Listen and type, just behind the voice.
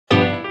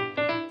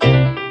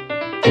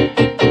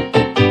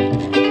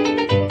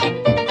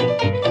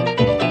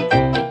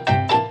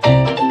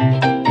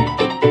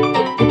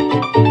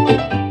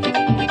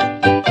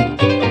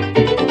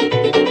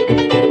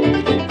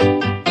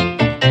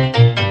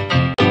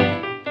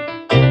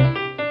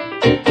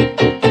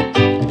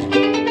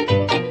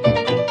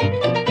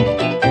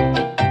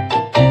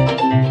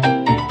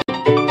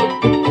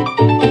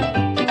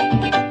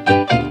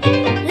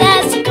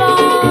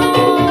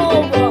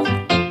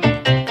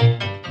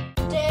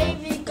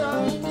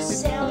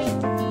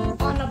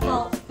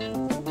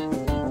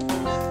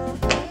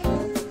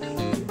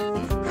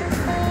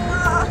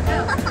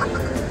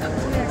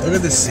Look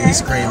at the sea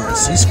screamer.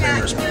 Sea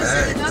screamer's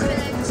packed.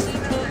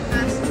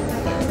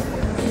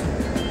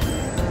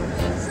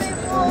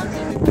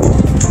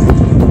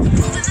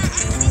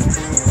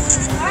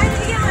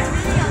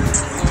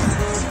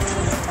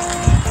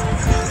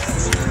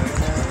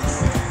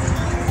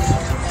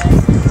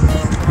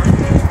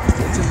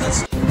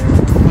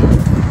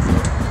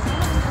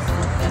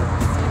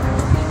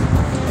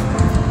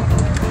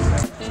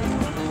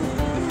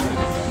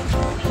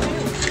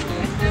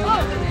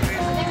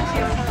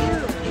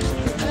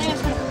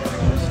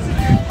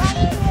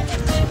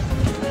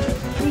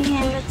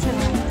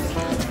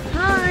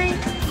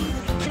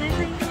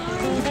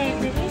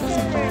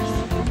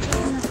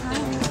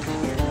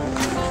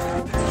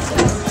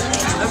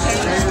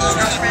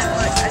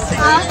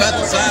 About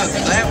the size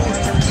of that one.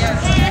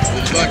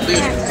 Looks like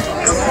this one.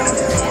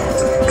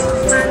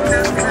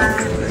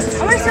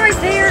 I want to see right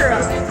there.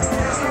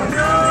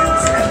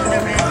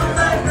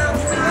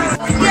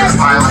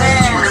 We're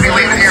going to be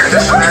leaving here in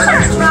just a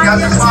minute. We got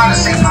this line of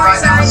seat for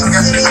right now, so we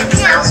got some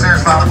seats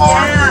downstairs by the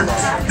bar.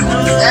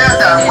 And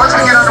once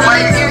we get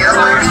underway, you can get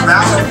underway from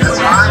that one. That's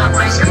fine.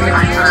 We're just going to be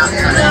hanging out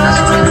here.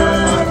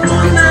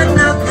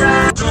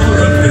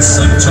 It's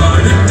a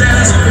charted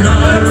desert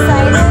night.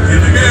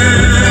 Begin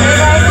again.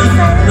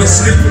 We'll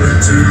skip her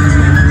to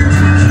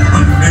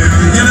a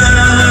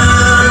millionaire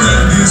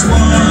and his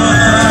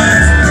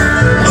wife.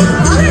 A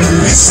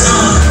movie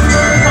star,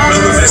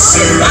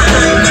 Professor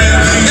and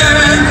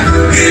Marianne,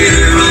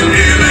 here on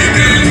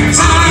Gilligan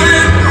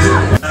time.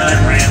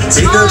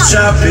 Take a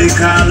tropic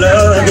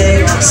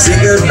holiday, say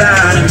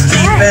goodbye and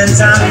keep in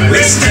time.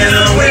 Wasting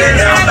away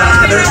down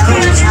by the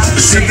coast,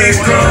 sick and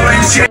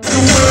growing, check the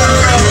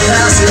world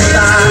passing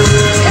by.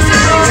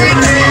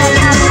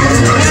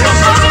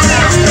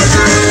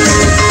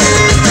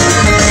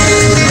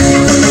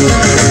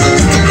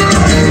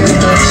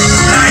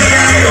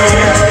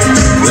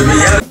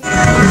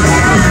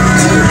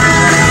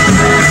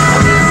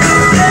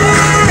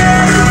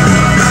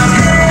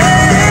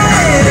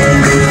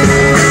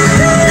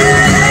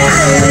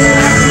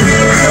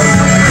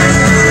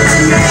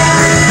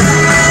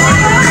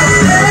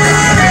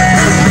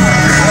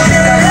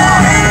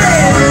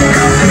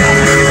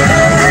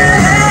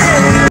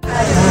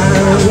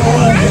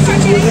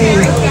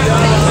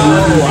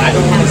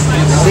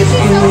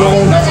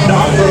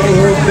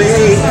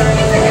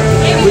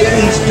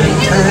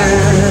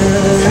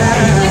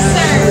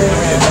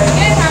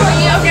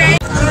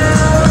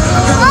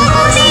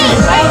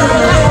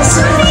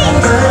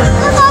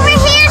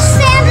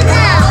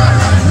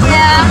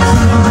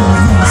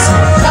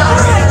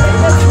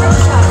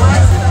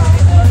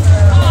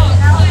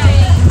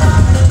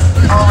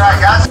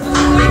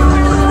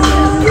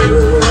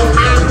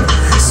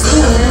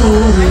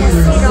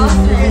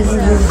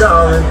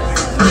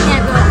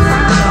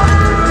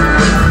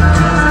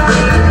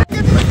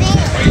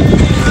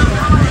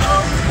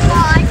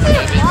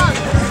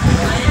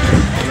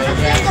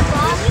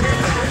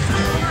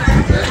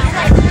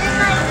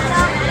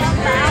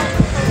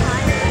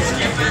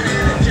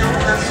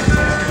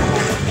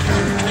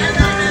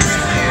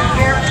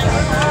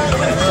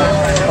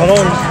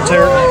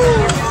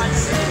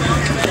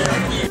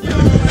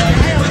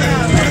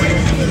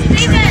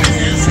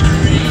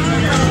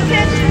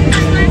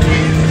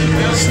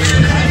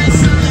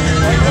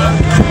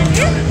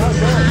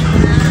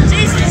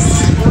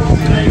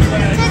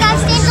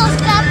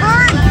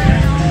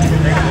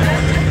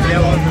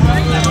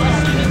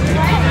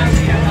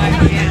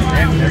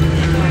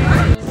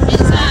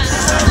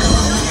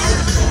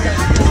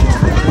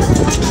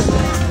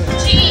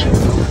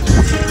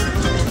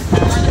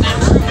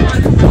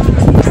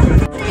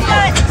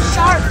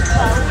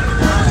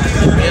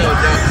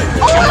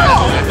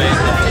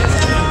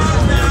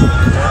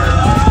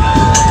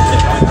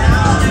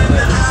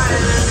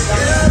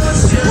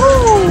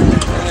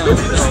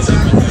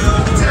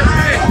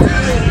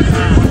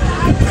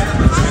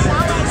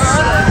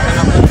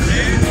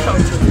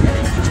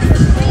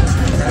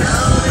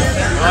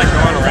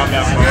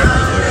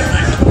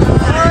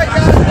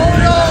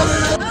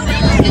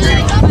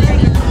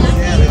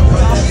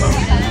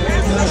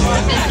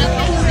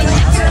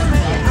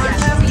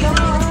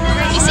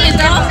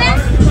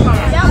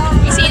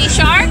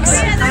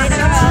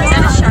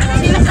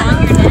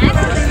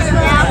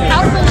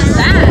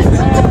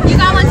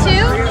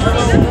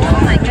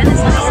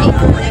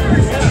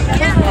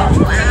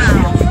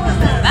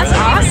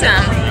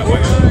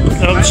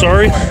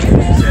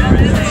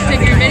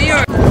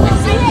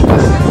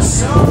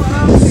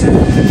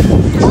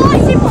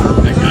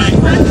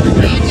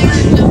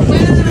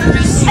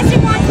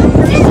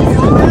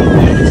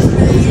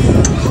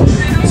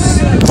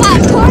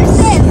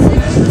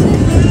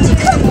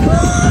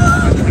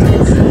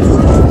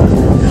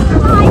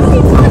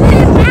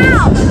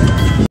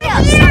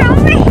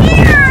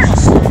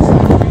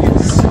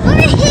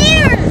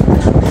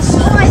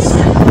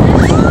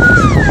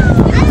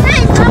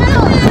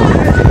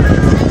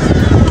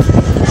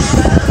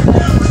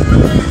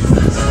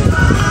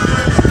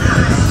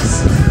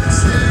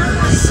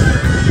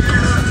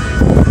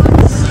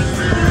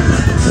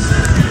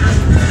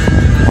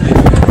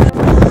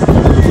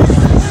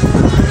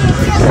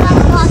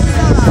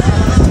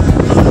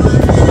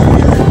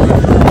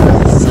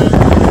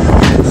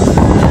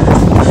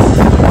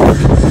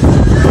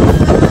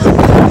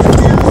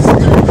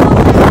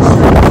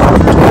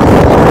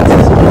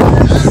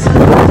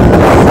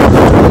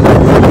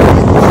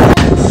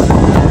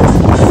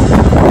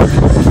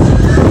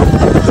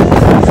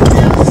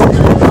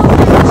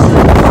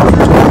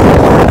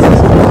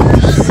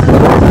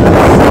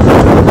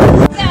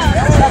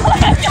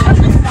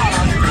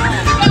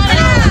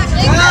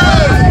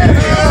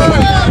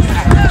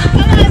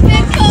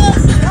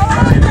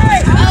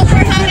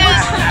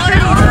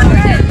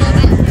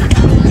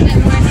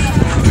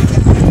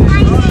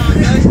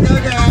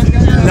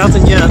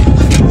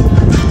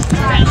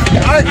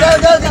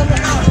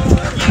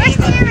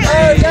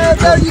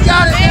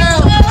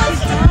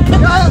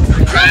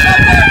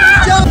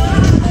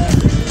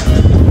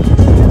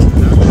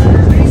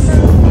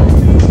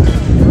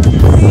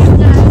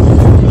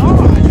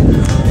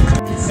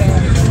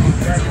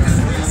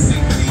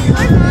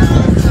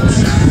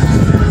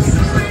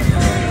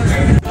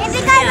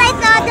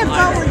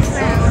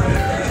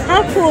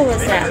 cool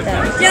was that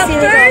though? Yeah, See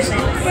the dolphins?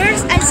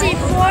 first I see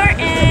 4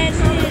 and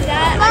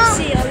that I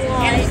see a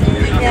lot.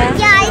 Yeah.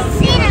 Yeah, I've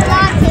seen a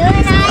lot too,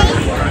 and I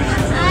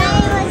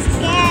was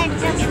scared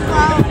just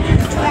floating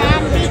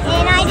around,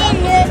 and I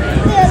didn't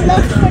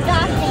look for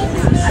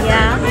dolphins.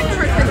 Yeah.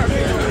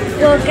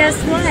 Well, guess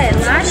what?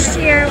 Last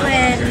year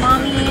when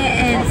Mommy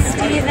and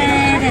Steven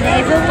and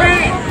Ava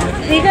went,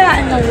 we got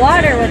in the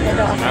water with the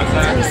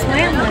dolphins. We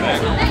swam with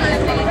it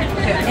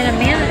in a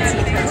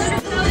manatee fish.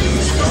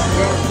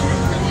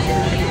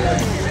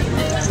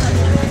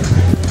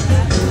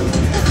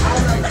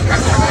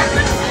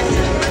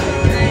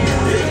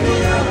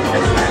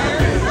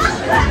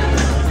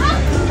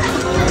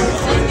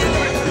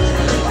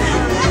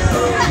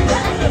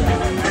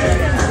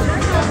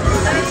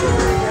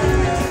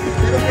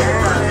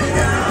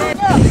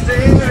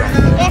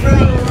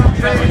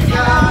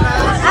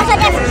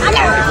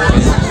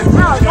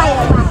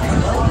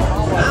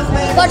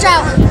 Watch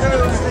out.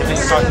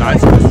 It's so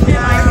nice.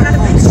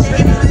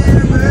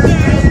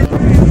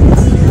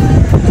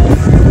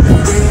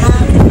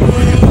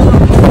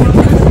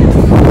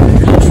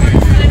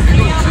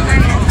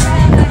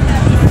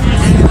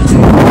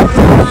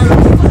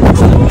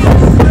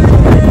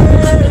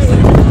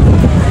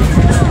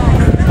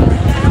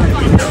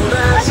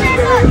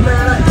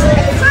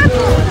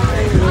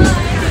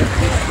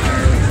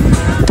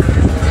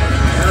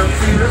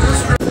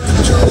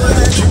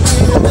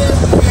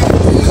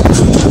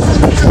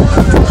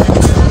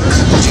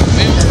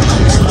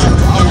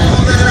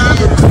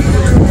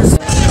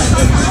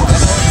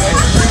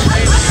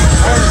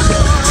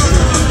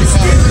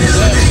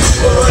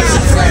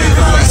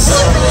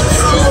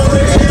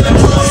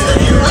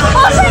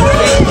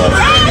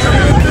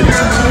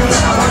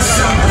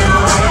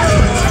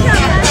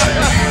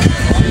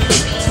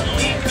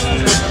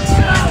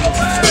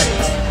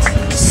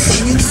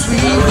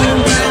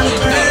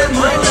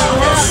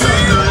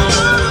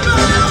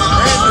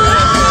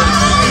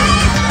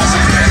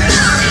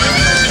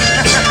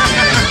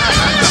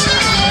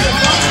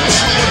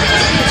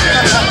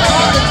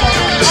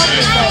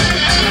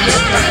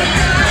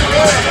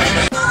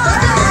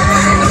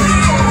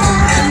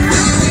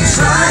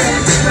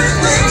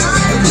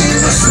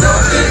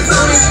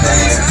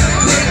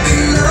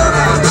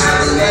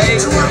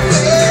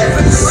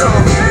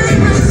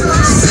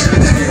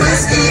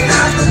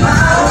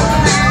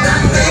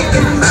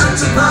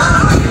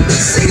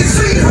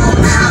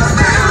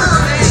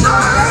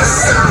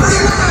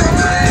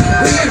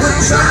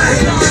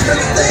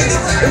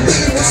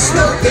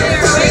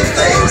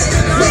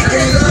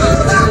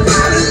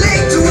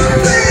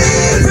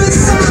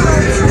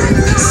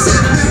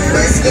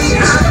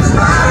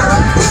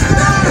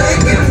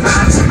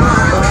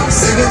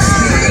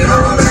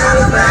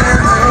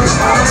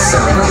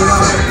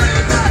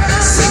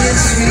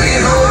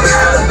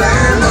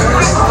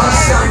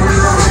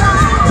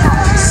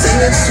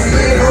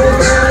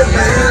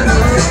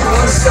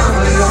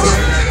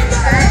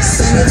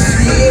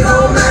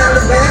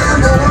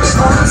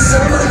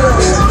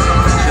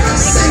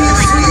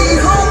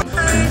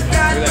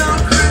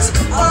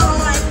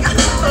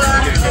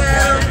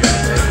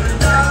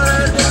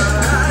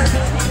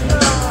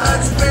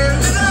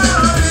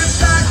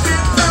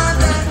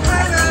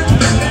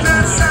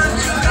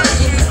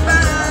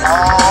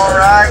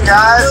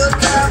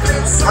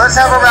 Let's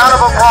have a round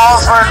of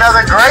applause for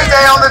another great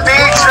day on the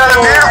beach,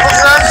 another beautiful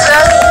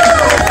sunset.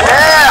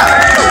 Yeah!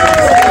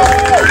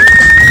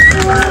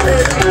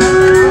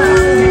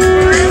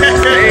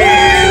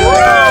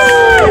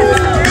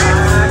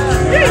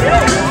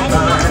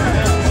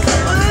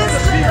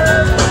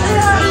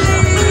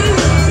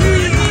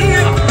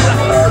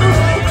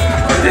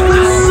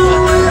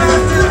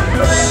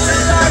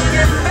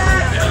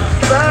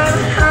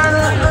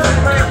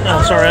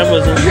 Oh, sorry, I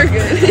wasn't. You're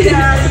good.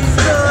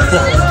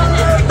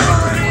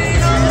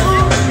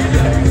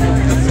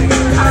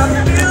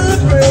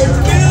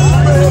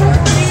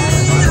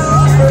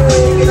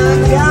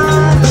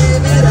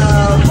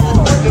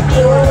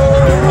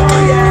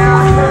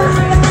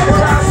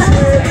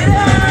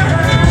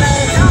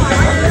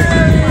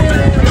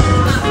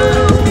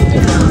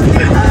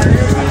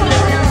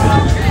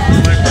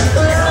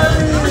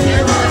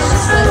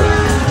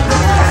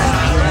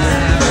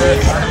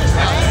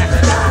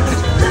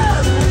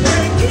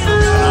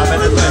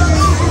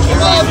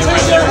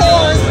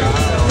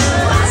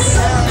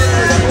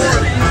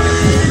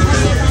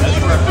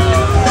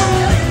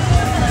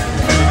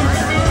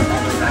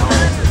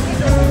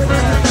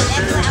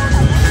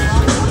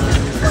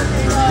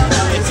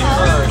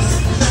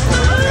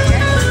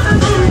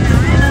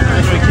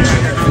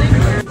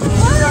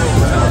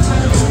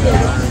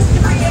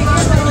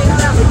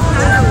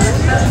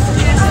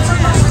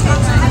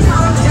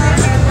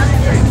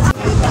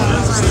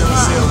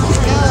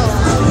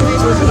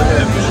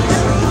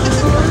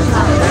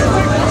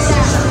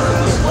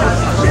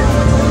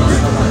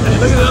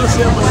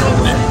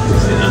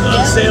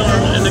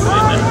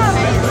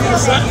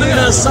 Look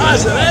at the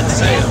size of that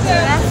sail.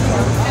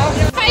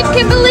 I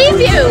can believe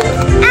you.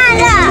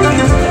 Anna!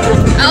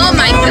 Oh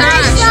my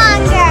gosh.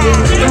 Stronger.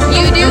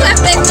 You do have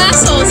big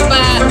muscles,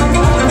 but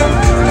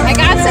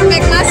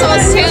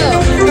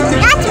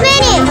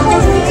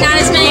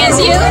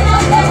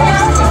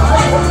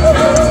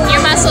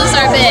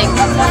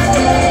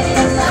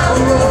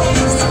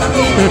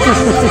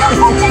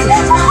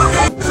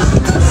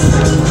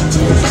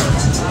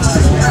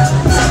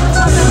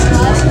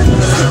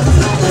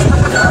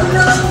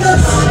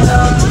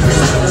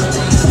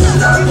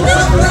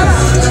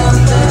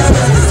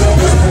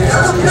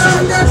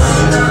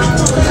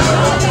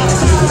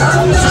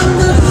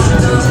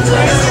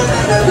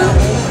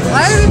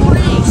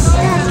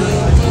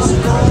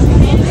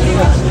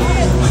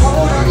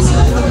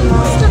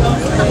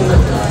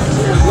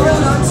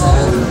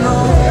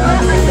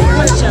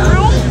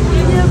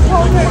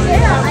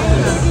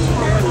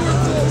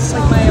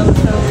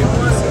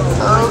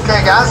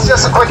guys,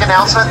 just a quick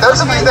announcement.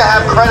 Those of you that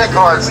have credit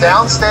cards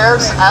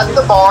downstairs at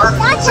the bar,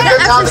 it's a good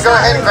time to go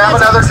ahead and grab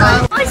another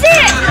drink. I see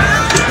it!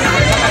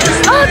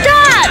 Oh, Dad!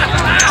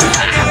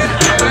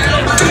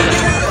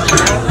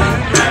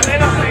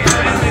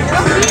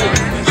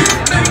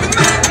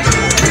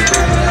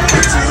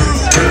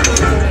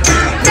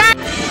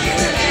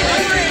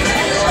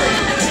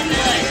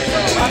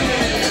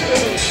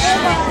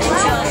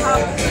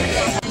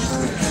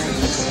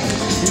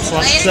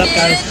 What's up,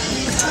 guys?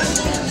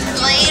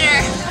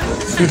 Later.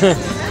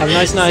 Have a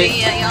nice night.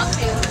 See ya, y'all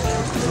too.